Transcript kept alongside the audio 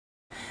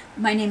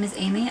My name is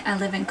Amy. I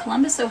live in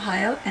Columbus,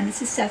 Ohio, and this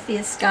is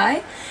Cephia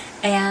Sky,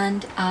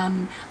 and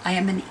I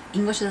am an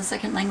English as a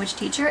second language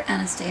teacher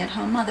and a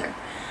stay-at-home mother.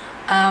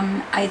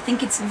 I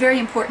think it's very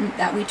important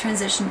that we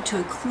transition to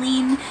a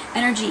clean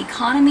energy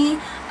economy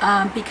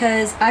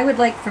because I would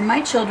like for my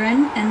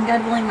children, and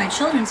God willing my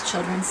children's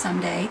children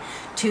someday,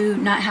 to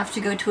not have to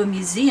go to a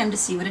museum to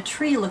see what a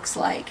tree looks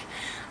like.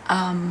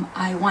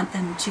 I want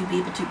them to be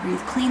able to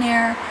breathe clean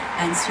air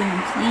and swim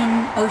in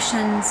clean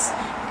oceans,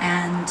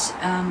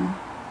 and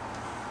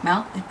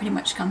well, it pretty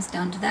much comes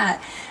down to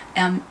that.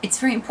 It's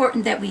very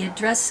important that we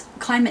address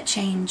climate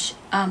change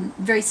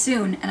very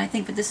soon, and I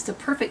think that this is the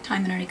perfect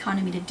time in our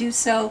economy to do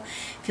so.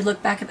 If you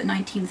look back at the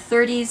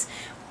 1930s,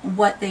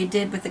 what they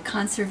did with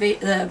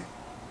the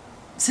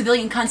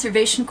Civilian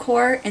Conservation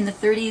Corps in the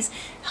 30s,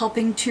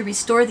 helping to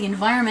restore the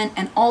environment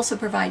and also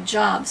provide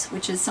jobs,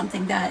 which is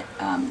something that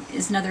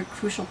is another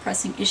crucial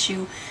pressing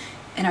issue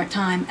in our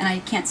time, and I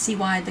can't see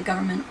why the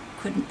government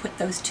couldn't put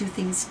those two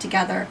things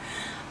together.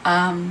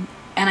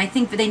 And I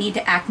think that they need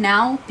to act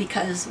now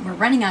because we're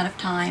running out of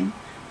time.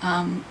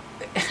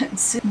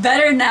 It's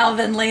better now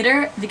than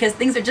later because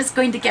things are just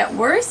going to get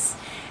worse,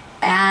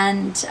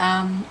 and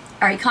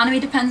our economy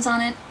depends on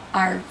it,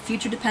 our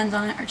future depends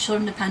on it, our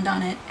children depend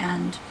on it,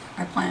 and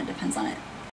our planet depends on it.